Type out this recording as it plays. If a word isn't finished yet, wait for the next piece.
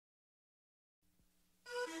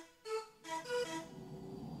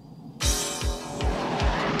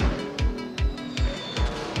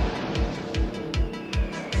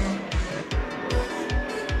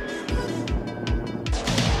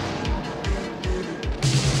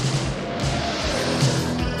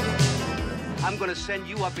gonna send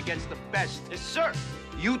you up against the best. Yes, sir.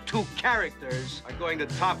 You two characters are going to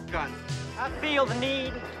Top Gun. I feel the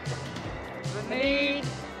need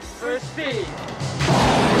for speed.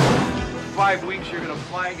 For 5 weeks, you're gonna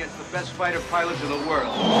fly against the best fighter pilots in the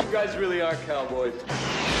world. You guys really are cowboys.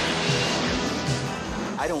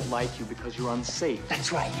 I don't like you because you're unsafe.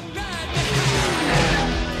 That's right.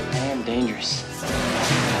 I am dangerous.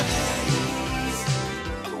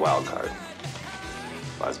 The wild card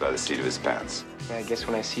flies by the seat of his pants. I guess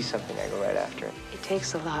when I see something, I go right after it. It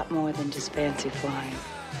takes a lot more than just fancy flying.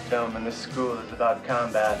 Film in this school is about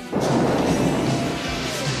combat.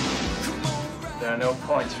 There are no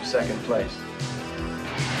points for second place.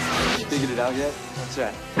 Figured it out yet? What's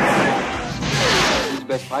that? Who's the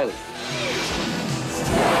best pilot?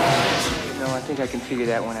 No, I think I can figure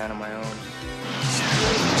that one out on my own.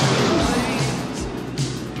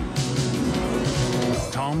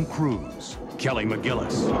 Tom Cruise, Kelly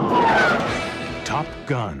McGillis. Top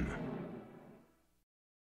Gun.